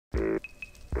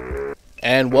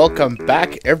And welcome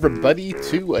back, everybody,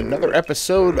 to another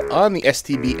episode on the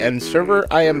STBN server.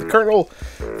 I am the Colonel.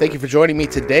 Thank you for joining me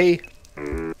today.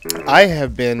 I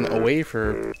have been away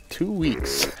for 2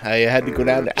 weeks. I had to go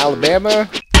down to Alabama,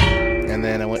 and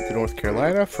then I went to North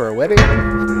Carolina for a wedding.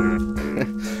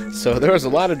 So there was a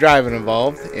lot of driving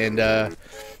involved, and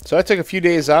so I took a few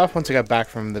days off once I got back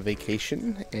from the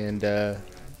vacation and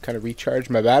kind of recharged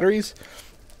my batteries.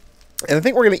 And I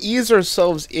think we're going to ease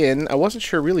ourselves in. I wasn't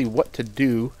sure really what to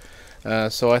do,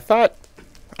 so I thought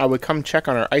I would come check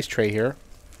on our ice tray here.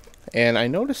 And I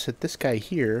noticed that this guy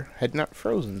here had not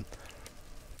frozen.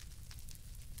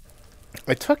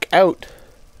 I took out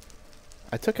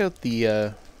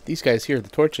the these guys here, the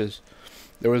torches.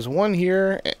 There was one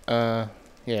here,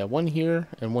 yeah, one here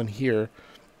and one here.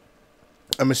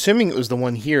 I'm assuming it was the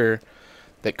one here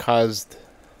that caused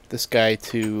this guy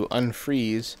to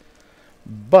unfreeze,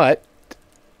 but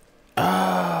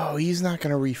oh, he's not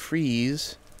going to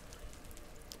refreeze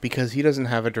because he doesn't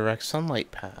have a direct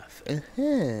sunlight path.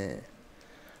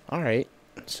 Alright,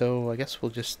 so I guess we'll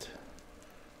just...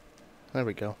 There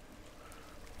we go.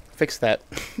 Fix that.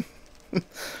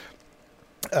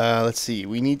 Let's see.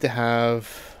 We need to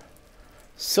have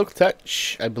Silk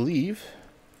Touch, I believe.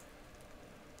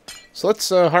 So let's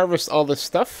harvest all this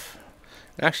stuff.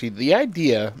 Actually, the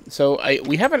idea... So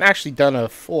we haven't actually done a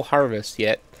full harvest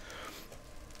yet.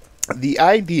 The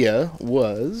idea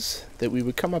was that we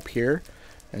would come up here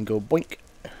and go boink,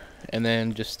 and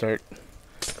then just start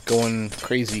going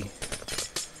crazy.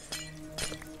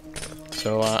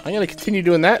 So I'm going to continue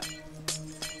doing that.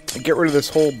 Get rid of this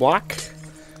whole block,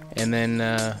 and then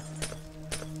we'll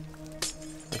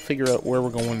figure out where we're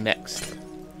going next.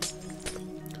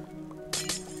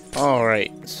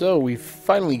 Alright, so we've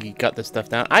finally got this stuff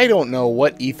down. I don't know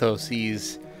what Ethos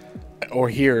sees or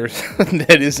hears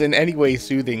that is in any way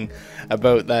soothing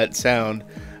about that sound.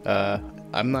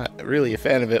 I'm not really a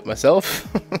fan of it myself.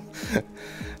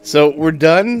 So we're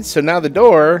done. So now the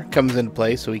door comes into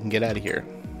play so we can get out of here.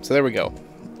 So there we go.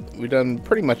 We've done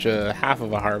pretty much a half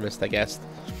of a harvest, I guess.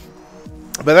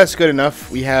 But that's good enough.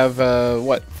 We have,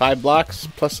 what, 5 blocks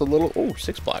plus a little... Oh,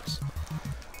 6 blocks.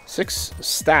 6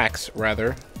 stacks,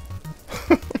 rather.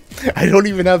 I don't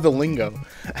even have the lingo.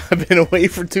 I've been away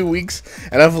for 2 weeks,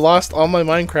 and I've lost all my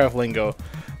Minecraft lingo.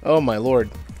 Oh, my lord.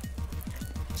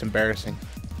 It's embarrassing.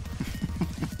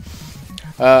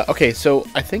 Okay, so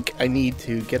I think I need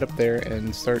to get up there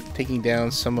and start taking down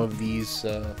some of these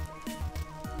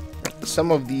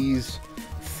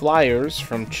flyers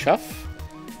from Chough.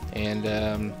 And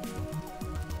I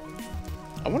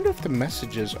wonder if the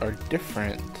messages are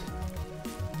different.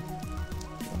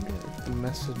 I wonder if the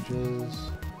messages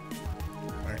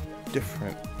are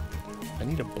different. I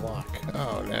need a block.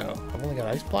 Oh no, I've only got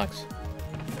ice blocks.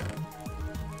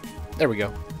 There we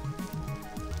go.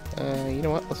 You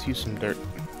know what? Let's use some dirt.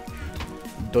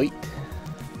 Doit.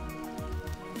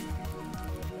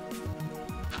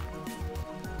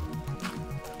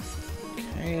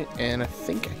 Okay, and I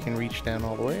think I can reach down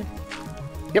all the way.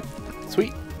 Yep,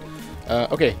 sweet.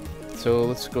 Okay, so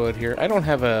let's go out here. I don't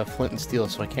have a flint and steel,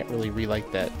 so I can't really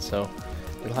relight that, so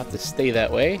it'll have to stay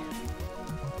that way.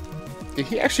 Did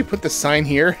he actually put the sign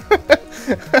here?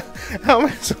 How am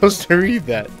I supposed to read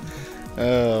that?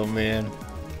 Oh, man.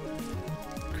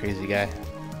 Crazy guy.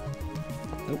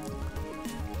 Nope.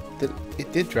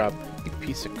 It did drop. You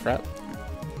piece of crap.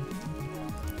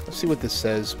 Let's see what this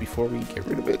says before we get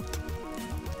rid of it.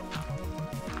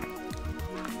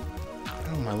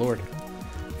 Oh, my lord.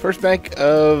 First bank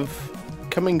of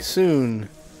coming soon.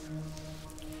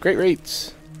 Great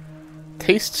rates.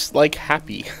 Tastes like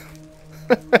happy.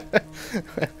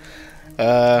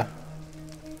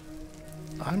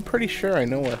 I'm pretty sure I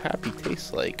know what happy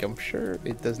tastes like. I'm sure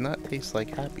it does not taste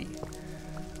like happy.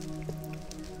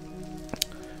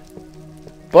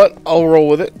 But I'll roll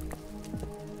with it.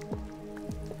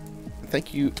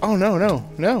 Thank you. Oh, no, no,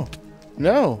 no.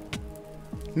 No.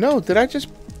 No, did I just...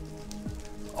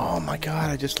 Oh my god,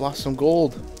 I just lost some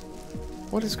gold.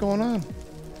 What is going on?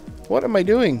 What am I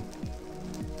doing?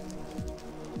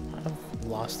 I've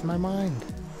lost my mind.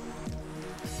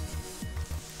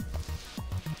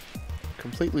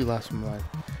 Completely lost my mind.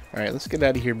 Alright, let's get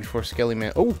out of here before Skelly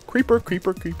Man... Oh, creeper,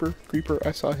 creeper, creeper, creeper.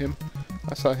 I saw him.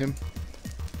 I saw him.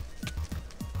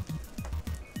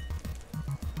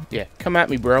 Yeah, come at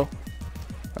me, bro.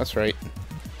 That's right.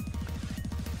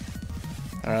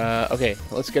 Okay,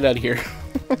 let's get out of here.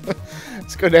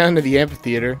 Let's go down to the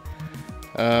amphitheater.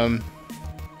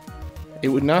 It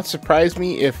would not surprise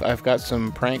me if I've got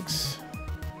some pranks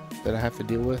that I have to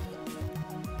deal with.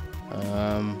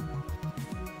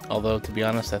 Although, to be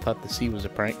honest, I thought the sea was a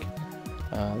prank.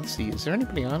 Let's see, is there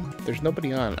anybody on? There's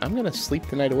nobody on. I'm gonna sleep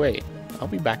the night away. I'll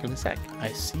be back in a sec. I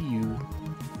see you.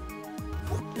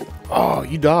 Oh,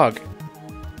 you dog.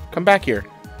 Come back here.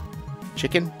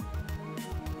 Chicken.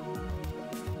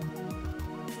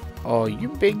 Oh, you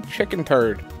big chicken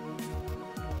turd.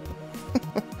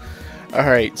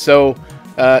 Alright, so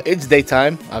it's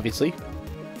daytime, obviously.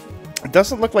 It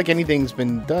doesn't look like anything's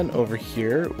been done over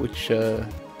here, which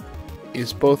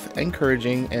is both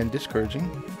encouraging and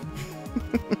discouraging.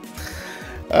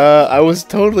 I was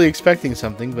totally expecting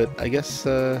something, but I guess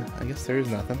there is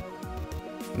nothing.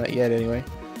 Not yet, anyway.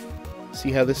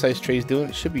 See how this ice tray is doing?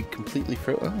 It should be completely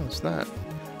frozen. Oh, it's not.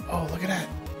 Oh, look at that!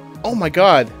 Oh my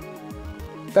God,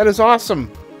 that is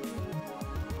awesome.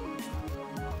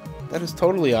 That is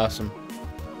totally awesome.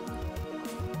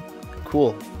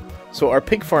 Cool. So our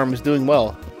pig farm is doing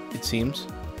well, it seems.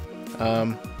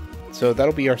 So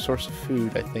that'll be our source of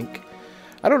food, I think.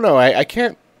 I don't know. I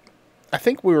can't. I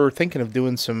think we were thinking of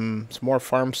doing some more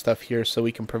farm stuff here, so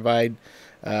we can provide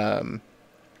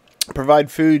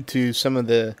food to some of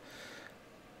the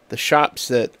shops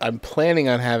that I'm planning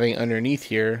on having underneath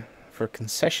here for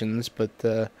concessions. But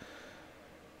I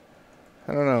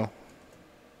don't know.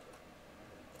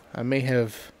 I may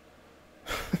have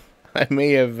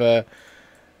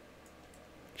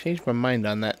changed my mind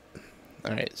on that.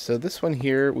 Alright, so this one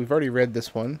here, we've already read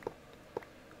this one.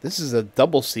 This is a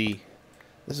double C.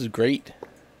 This is great.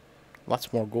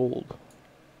 Lots more gold.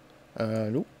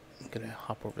 Nope. I'm gonna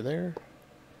hop over there.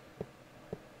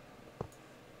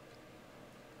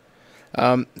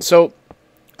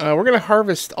 We're gonna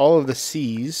harvest all of the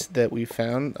C's that we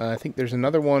found. I think there's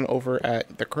another one over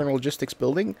at the Kernel Logistics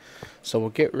building. So we'll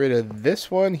get rid of this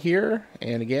one here.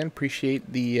 And again,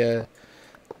 appreciate the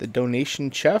donation,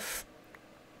 Chough,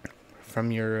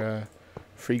 from your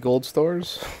free gold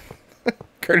stores,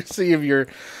 courtesy of your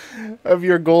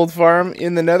gold farm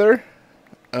in the Nether.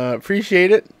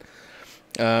 Appreciate it.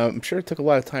 I'm sure it took a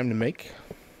lot of time to make.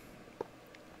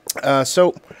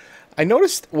 So I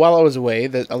noticed while I was away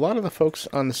that a lot of the folks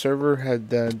on the server had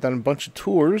done a bunch of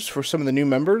tours for some of the new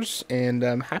members, and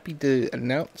I'm happy to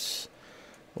announce,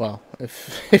 well,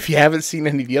 if you haven't seen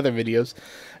any of the other videos,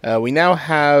 we now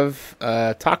have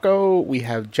Taco, we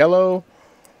have Jello,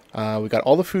 we got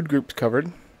all the food groups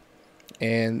covered,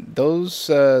 and those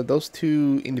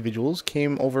two individuals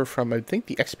came over from, I think,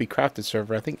 the XP Crafted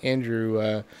server. I think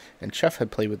Andrew and Chough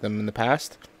had played with them in the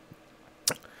past.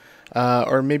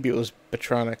 Or maybe it was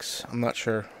Betronics. I'm not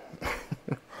sure.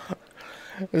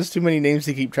 There's too many names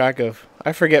to keep track of.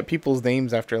 I forget people's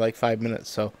names after like 5 minutes.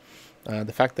 So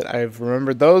the fact that I've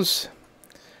remembered those,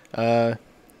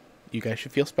 you guys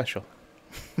should feel special.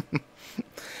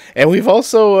 And we've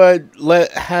also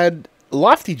had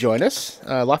Lofty join us.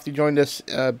 Lofty joined us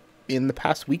in the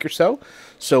past week or so.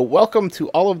 So welcome to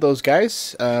all of those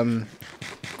guys.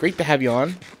 Great to have you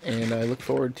on. And I look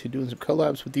forward to doing some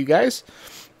collabs with you guys.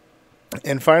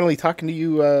 And finally, talking to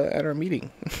you at our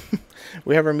meeting.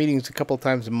 We have our meetings a couple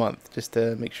times a month, just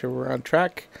to make sure we're on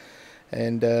track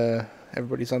and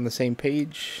everybody's on the same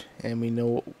page, and we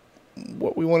know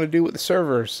what we want to do with the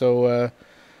server. So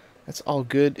that's all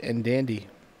good and dandy.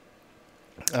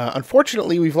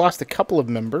 Unfortunately, we've lost a couple of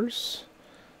members.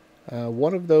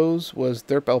 One of those was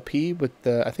Derp LP, but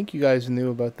I think you guys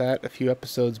knew about that a few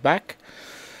episodes back.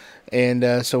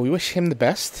 And so we wish him the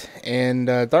best. And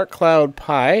Dark Cloud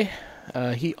Pie,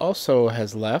 he also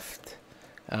has left.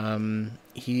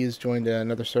 He has joined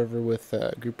another server with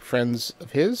a group of friends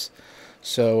of his.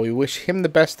 So we wish him the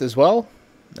best as well.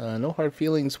 No hard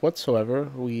feelings whatsoever.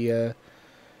 We, you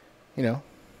know,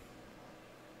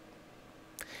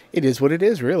 it is what it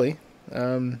is, really.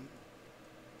 You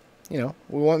know,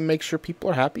 we want to make sure people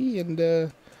are happy and,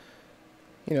 you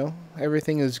know,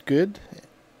 everything is good.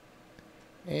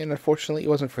 And unfortunately, it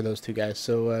wasn't for those two guys,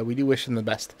 so we do wish them the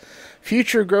best.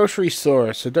 Future grocery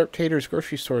store. So Derp Tater's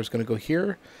grocery store is going to go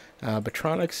here.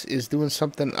 Betronics is doing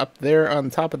something up there on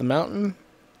the top of the mountain.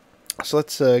 So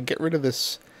let's get rid of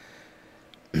this.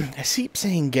 I keep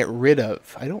saying get rid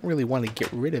of. I don't really want to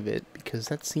get rid of it because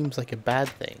that seems like a bad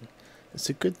thing. It's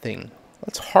a good thing.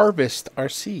 Let's harvest our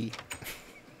sea.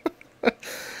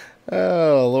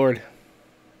 Oh, Lord.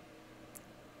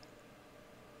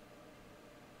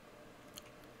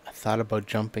 Thought about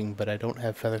jumping, but I don't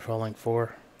have Feather Falling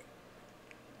 4.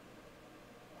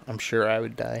 I'm sure I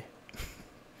would die.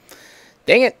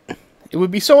 Dang it! It would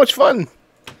be so much fun!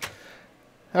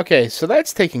 Okay, so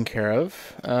that's taken care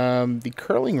of. The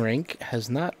curling rink has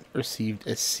not received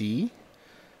a C.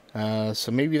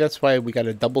 So maybe that's why we got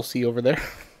a double C over there.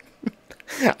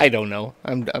 I don't know.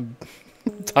 I'm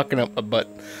talking up my butt.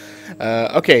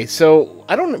 Okay, so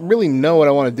I don't really know what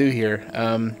I want to do here.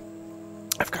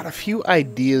 I've got a few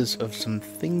ideas of some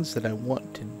things that I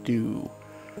want to do.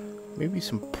 Maybe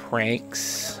some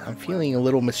pranks. I'm feeling a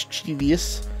little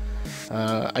mischievous.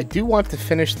 I do want to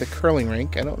finish the curling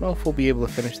rink. I don't know if we'll be able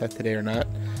to finish that today or not.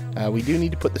 We do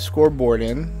need to put the scoreboard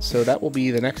in, so that will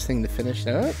be the next thing to finish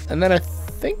now. And then I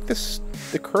think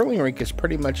the curling rink is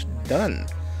pretty much done.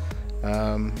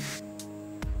 I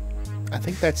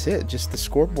think that's it, just the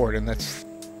scoreboard, and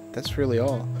that's really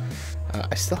all.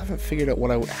 I still haven't figured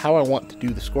out how I want to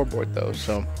do the scoreboard though,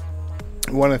 so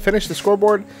we want to finish the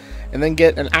scoreboard and then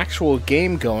get an actual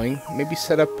game going. Maybe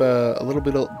set up a little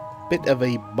bit of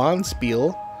a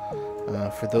bonspiel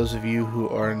for those of you who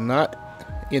are not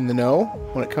in the know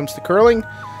when it comes to curling.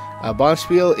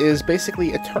 Bonspiel is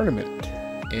basically a tournament,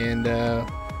 and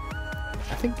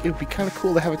I think it would be kind of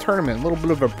cool to have a tournament, a little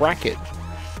bit of a bracket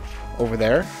over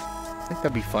there. I think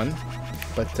that'd be fun,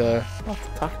 but I'll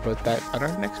have to talk about that at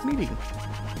our next meeting.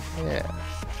 Yeah.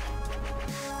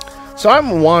 So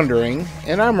I'm wandering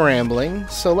and I'm rambling,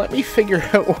 so let me figure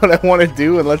out what I want to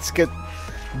do, and let's get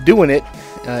doing it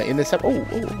in this episode.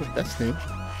 Oh, that's new.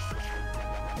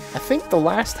 I think the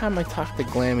last time I talked to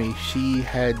Glammy, she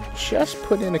had just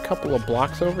put in a couple of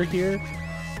blocks over here,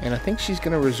 and I think she's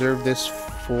going to reserve this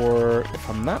for, if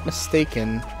I'm not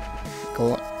mistaken,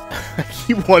 I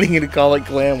keep wanting you to call it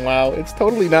Glam Wow. It's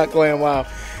totally not Glam Wow.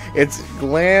 It's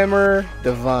Glamour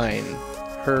Divine,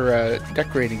 her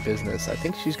decorating business. I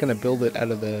think she's going to build it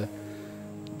out of the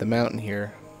mountain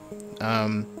here.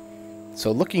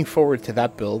 So looking forward to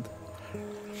that build.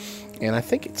 And I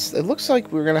think it looks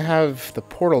like we're going to have the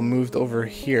portal moved over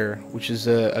here, which is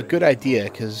a good idea,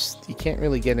 because you can't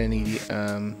really get any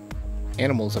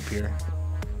animals up here,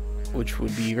 which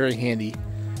would be very handy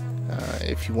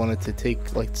if you wanted to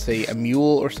take, like, say, a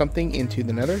mule or something into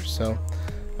the nether. So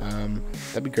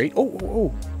that'd be great.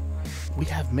 Oh, we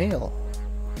have mail.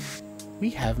 We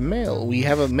have mail. We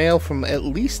have a mail from at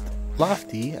least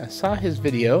Lofty. I saw his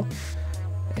video,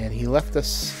 and he left us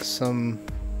some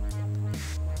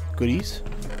goodies.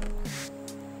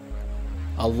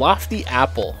 A Lofty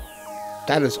apple.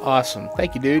 That is awesome.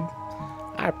 Thank you, dude.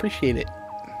 I appreciate it.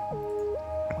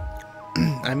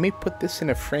 I may put this in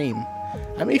a frame.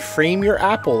 I may frame your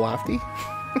apple, Lofty.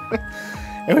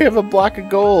 And we have a block of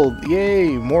gold. Yay,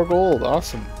 more gold.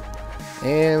 Awesome.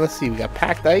 And let's see, we got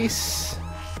packed ice.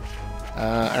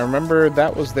 I remember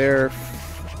that was there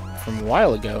from a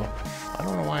while ago. I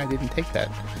don't know why I didn't take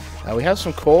that. We have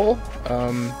some coal.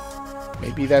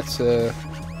 Maybe that's a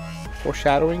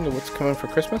foreshadowing of what's coming for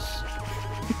Christmas.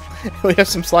 We have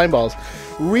some slime balls.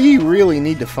 We really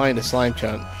need to find a slime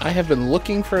chunk. I have been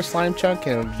looking for a slime chunk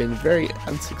and have been very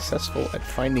unsuccessful at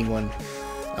finding one.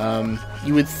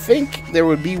 You would think there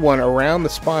would be one around the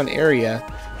spawn area,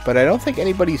 but I don't think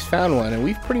anybody's found one, and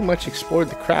we've pretty much explored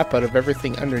the crap out of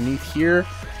everything underneath here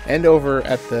and over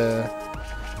at the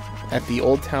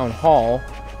Old Town Hall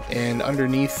and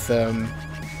underneath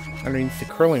the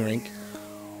curling rink.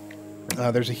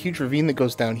 There's a huge ravine that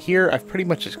goes down here. I've pretty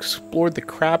much explored the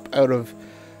crap out of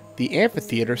the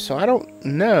amphitheater, so I don't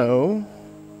know.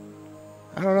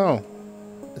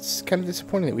 It's kind of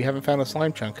disappointing that we haven't found a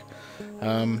slime chunk.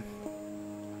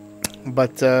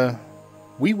 But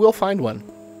we will find one.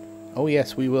 Oh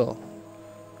yes, we will.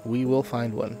 We will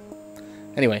find one.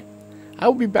 Anyway, I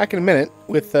will be back in a minute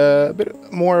with a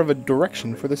bit more of a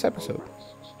direction for this episode.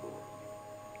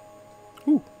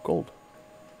 Ooh, gold.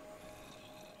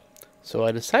 So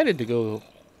I decided to go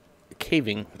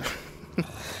caving.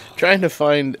 Trying to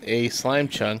find a slime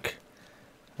chunk.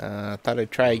 Thought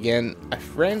I'd try again. I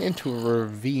ran into a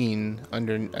ravine,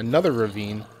 under another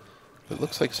ravine. It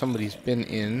looks like somebody's been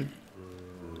in.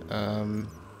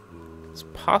 It's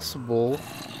possible.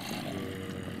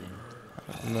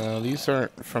 No, these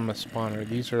aren't from a spawner.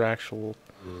 These are actual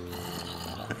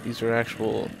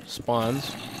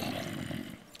spawns.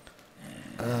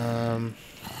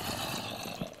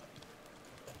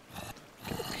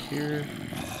 Get up here.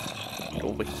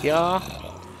 Over here.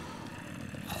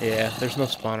 Yeah, there's no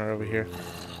spawner over here.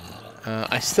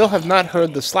 I still have not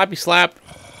heard the slappy slap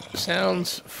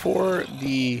sounds for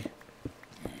the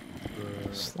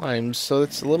slimes, so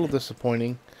it's a little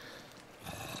disappointing.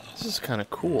 This is kind of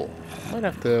cool. I might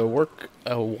have to work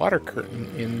a water curtain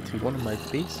into one of my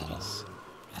bases.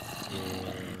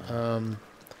 I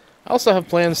also have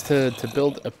plans to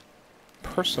build a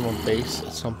personal base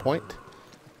at some point,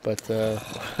 but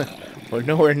we're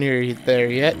nowhere near there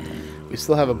yet. We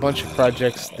still have a bunch of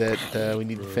projects that we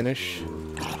need to finish.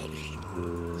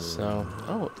 So,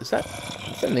 oh, is that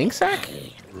an ink sac?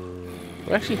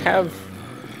 We actually have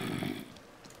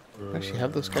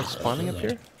those guys spawning up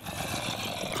here.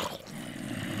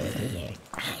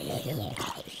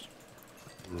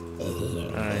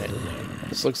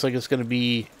 This looks like it's going to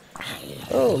be...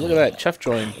 Oh, look at that. Chough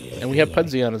joined. And we have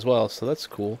Puddzee on as well, so that's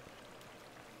cool.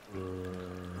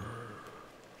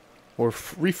 We're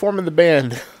reforming the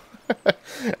band.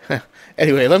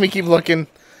 Anyway, let me keep looking.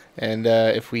 And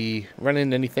if we run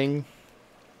into anything,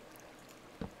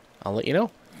 I'll let you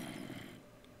know.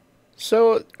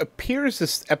 So it appears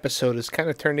this episode has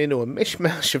kind of turned into a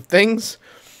mishmash of things.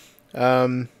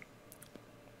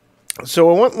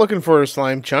 So I went looking for a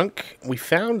slime chunk. We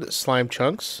found slime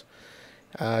chunks.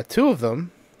 2 of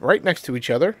them right next to each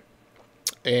other.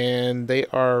 And they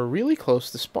are really close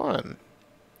to spawn,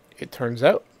 it turns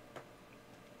out.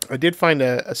 I did find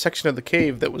a section of the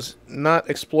cave that was not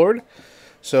explored.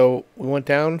 So we went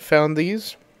down, found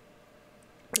these.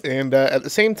 And at the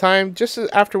same time, just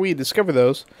after we discovered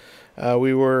those,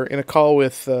 we were in a call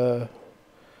with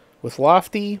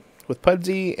Lofty, with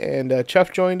Puddzee, and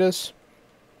Chough joined us.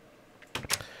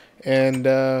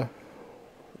 And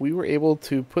we were able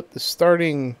to put the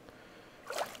starting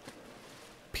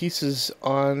pieces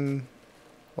on...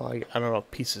 Well, I don't know if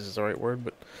pieces is the right word,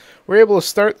 but we're able to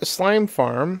start the slime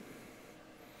farm.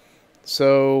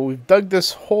 So we've dug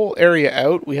this whole area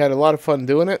out. We had a lot of fun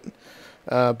doing it,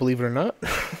 believe it or not.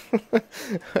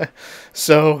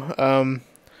 So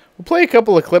we'll play a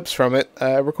couple of clips from it.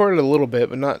 I recorded a little bit,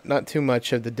 but not too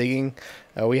much of the digging.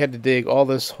 We had to dig all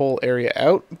this whole area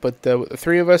out, but the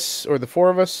 3 of us, or the 4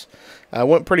 of us,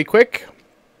 went pretty quick.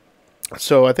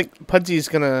 So I think Pudzee's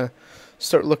going to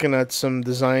start looking at some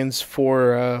designs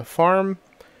for farm,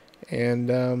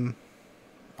 and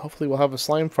hopefully we'll have a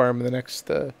slime farm in the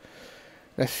next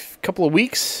couple of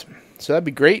weeks. So that'd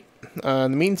be great.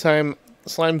 In the meantime,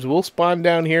 slimes will spawn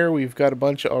down here. We've got a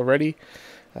bunch already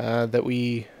that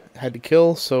we had to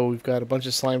kill, so we've got a bunch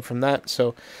of slime from that.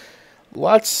 So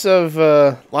lots of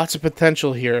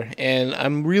potential here, and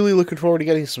I'm really looking forward to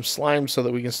getting some slime so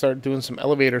that we can start doing some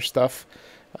elevator stuff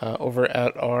over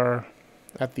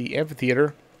at the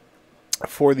amphitheater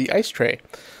for the ice tray.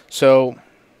 So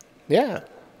yeah,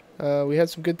 we had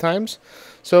some good times.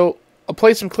 So I'll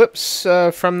play some clips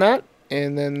from that,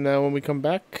 and then when we come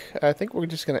back, I think we're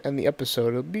just going to end the episode.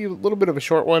 It'll be a little bit of a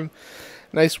short one.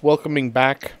 Nice welcoming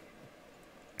back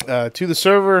to the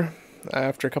server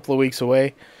after a couple of weeks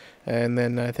away. And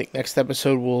then I think next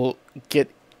episode we'll get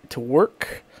to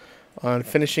work on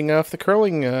finishing off the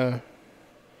curling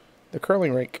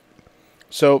rink.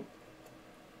 So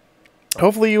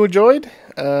hopefully you enjoyed.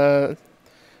 And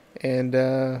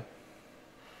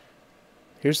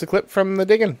here's the clip from the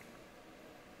digging.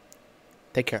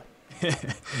 Take care.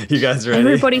 You guys ready?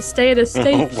 Everybody stay at a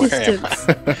safe distance.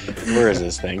 Where is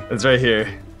this thing? It's right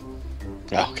here.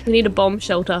 Oh, okay. We need a bomb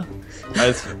shelter.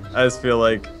 I just feel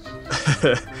like.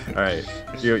 All right,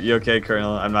 you okay,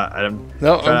 Colonel? I'm not. I'm.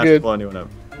 No, trying I'm not good. To blow anyone up.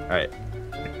 All right.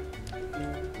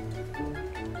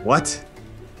 What?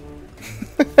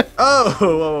 Oh!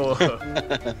 Whoa, whoa, whoa.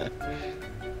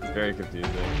 It's very confusing.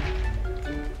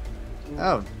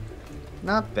 Oh,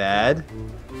 not bad.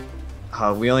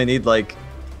 Oh, we only need like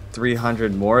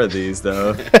 300 more of these,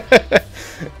 though.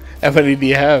 How many do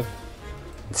you have?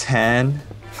 10.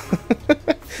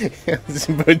 It's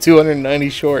about 290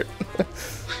 short.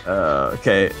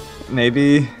 Okay,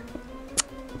 maybe.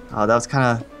 Oh, that was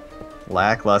kind of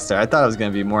lackluster. I thought it was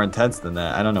gonna be more intense than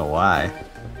that. I don't know why.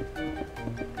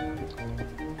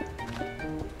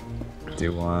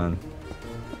 Do one.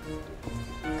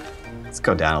 Let's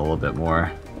go down a little bit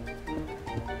more.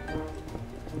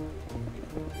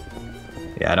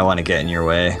 Yeah, I don't want to get in your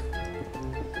way.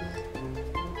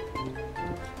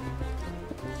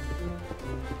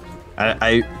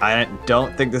 I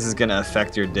don't think this is gonna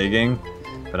affect your digging,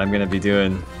 but I'm gonna be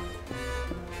doing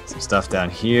some stuff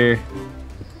down here.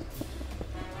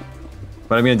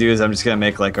 What I'm gonna do is I'm just gonna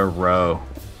make like a row.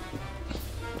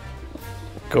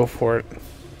 Go for it.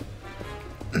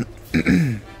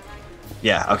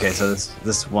 Yeah, okay, so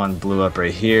this one blew up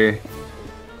right here.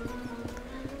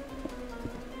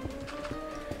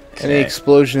 Any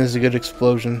explosion is a good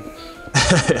explosion.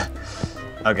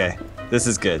 Okay, this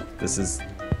is good. This is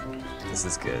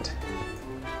good.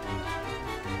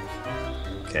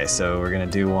 Okay, so we're gonna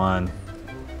do one.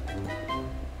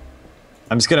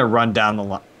 I'm just gonna run down the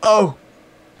line. Oh!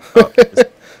 Just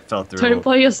fell through. Don't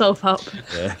blow yourself up.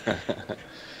 Yeah.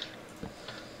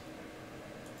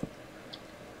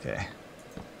 Okay.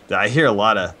 I hear a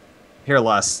lot of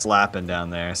slapping down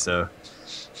there, so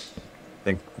I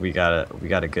think we got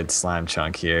a good slime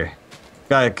chunk here.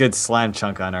 Got a good slime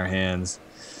chunk on our hands.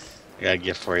 I got a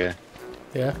gift for you.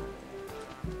 Yeah.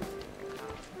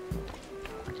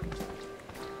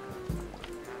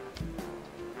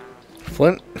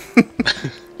 Flint.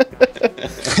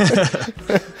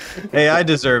 Hey, I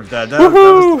deserved that. That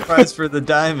was the prize for the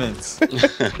diamonds.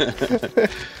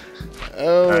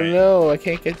 Oh Alright. no, I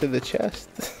can't get to the chest.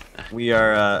 We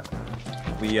are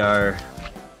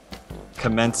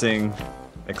commencing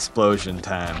explosion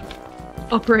time.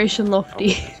 Operation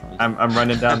Lofty. I'm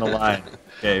running down the line.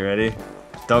 Okay, you ready?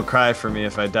 Don't cry for me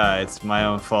if I die. It's my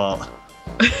own fault.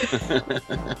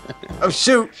 Oh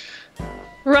shoot!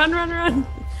 Run, run, run.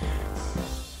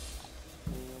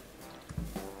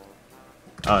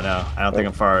 Oh no, I don't think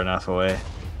I'm far enough away.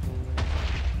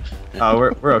 Oh,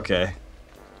 we're okay.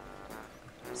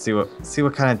 See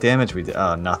what kind of damage we did.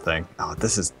 Oh, nothing. Oh,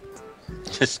 this is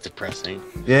It's depressing.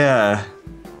 yeah.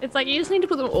 It's like you just need to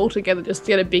put them all together just to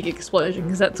get a big explosion,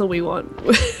 because that's all we want.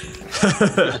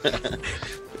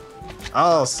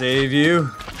 I'll save you.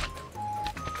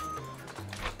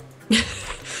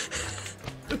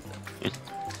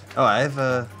 Oh, I have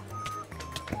a.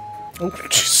 Oh,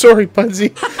 sorry,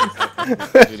 Puddzee.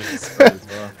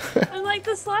 I'm like,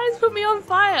 the slides put me on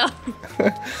fire.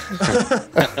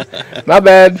 Not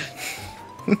bad.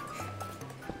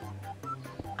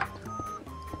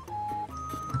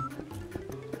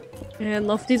 And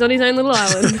Lofty's on his own little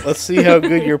island. Let's see how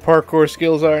good your parkour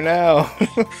skills are now.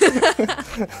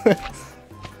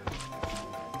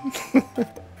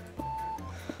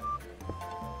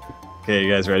 Okay,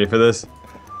 you guys ready for this?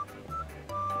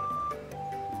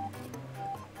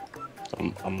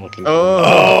 I'm looking.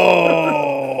 Oh.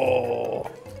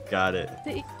 Got it.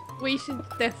 We should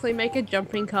definitely make a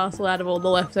jumping castle out of all the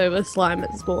leftover slime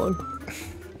at spawn.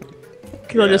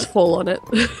 You'll Yeah. just fall on it.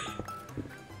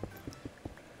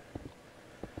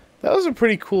 That was a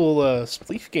pretty cool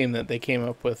spleef game that they came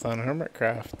up with on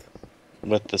Hermitcraft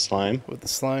With the slime. with the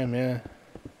slime, yeah.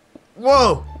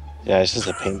 Whoa! Yeah, it's just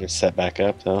a pain to set back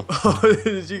up though. Oh,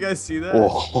 did you guys see that?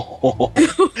 Whoa.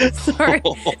 Sorry.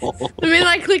 The minute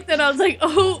I clicked that, I was like,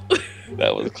 oh.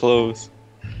 That was close.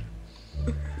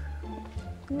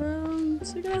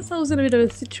 So we got ourselves in a bit of a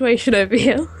situation over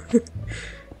here.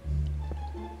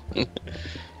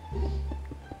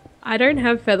 I don't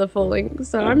have feather falling,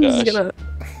 so Oh, I'm just gosh. gonna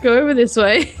go over this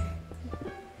way.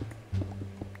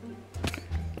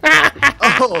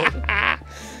 Oh!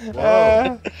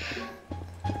 Whoa.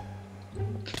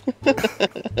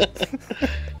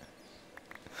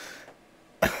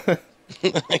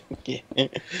 Yeah.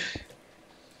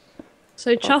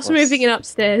 So Chough's let's- moving it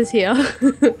upstairs here.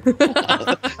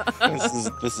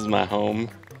 This is my home.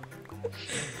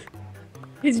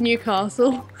 His new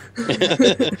castle.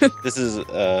 This is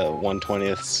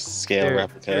 1/20th scale Here,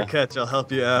 replica. catch, I'll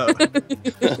help you out.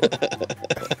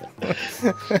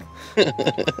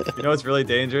 You know what's really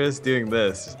dangerous? Doing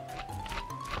this.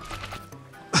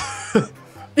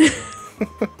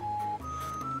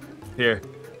 Here.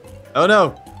 Oh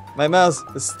no! My mouse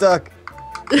is stuck.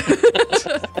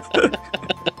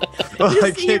 Oh, Just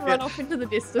I see you can't run get. off into the I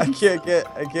distance. can't get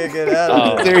out of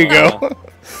Oh. it. There you go.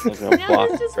 I was gonna Now block,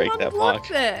 there's just break one that block block.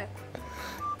 there.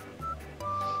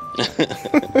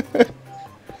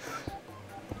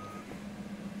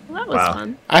 Well, that was Wow.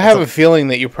 fun. I have a feeling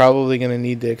that you're probably going to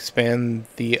need to expand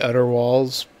the outer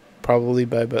walls probably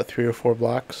by about 3 or 4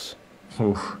 blocks.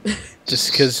 Oof.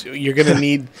 Just because you're going to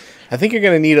need... I think you're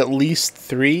going to need at least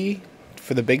 3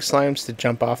 for the big slimes to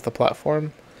jump off the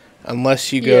platform.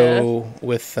 Unless you go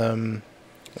with...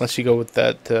 unless you go with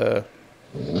that... the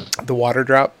water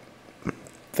drop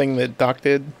thing that Doc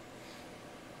did.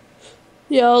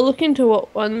 Yeah, I'll look into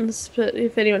what ones, but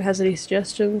if anyone has any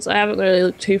suggestions, I haven't really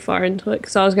looked too far into it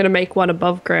because I was going to make one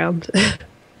above ground.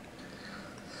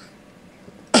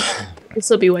 This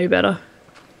will be way better.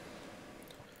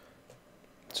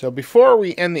 So before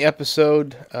we end the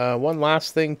episode, one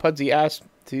last thing. Puddzee asked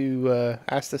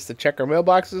us to check our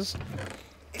mailboxes.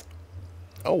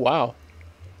 Oh wow,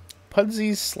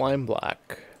 Pudzee's Slime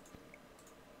Black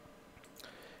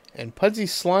and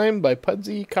Pudzee's Slime by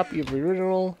Puddzee, copy of the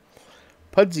original.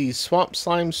 Pudzee's Swamp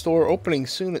Slime store opening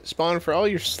soon at spawn for all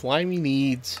your slimy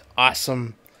needs.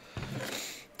 Awesome.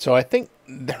 So I think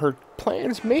her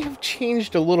plans may have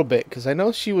changed a little bit because I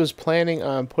know she was planning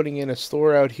on putting in a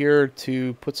store out here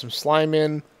to put some slime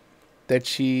in that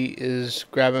she is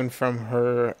grabbing from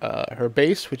her her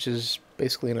base, which is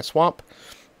basically in a swamp.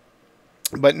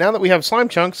 But now that we have slime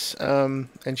chunks, and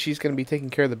she's going to be taking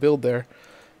care of the build there,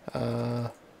 I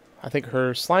think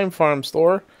her slime farm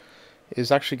store is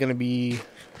actually going to be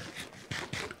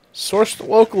sourced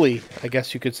locally, I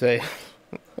guess you could say.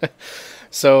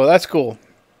 So that's cool.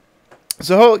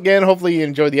 So again, hopefully you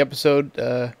enjoyed the episode.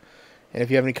 And if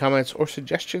you have any comments or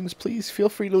suggestions, please feel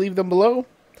free to leave them below.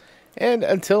 And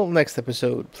until next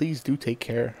episode, please do take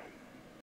care.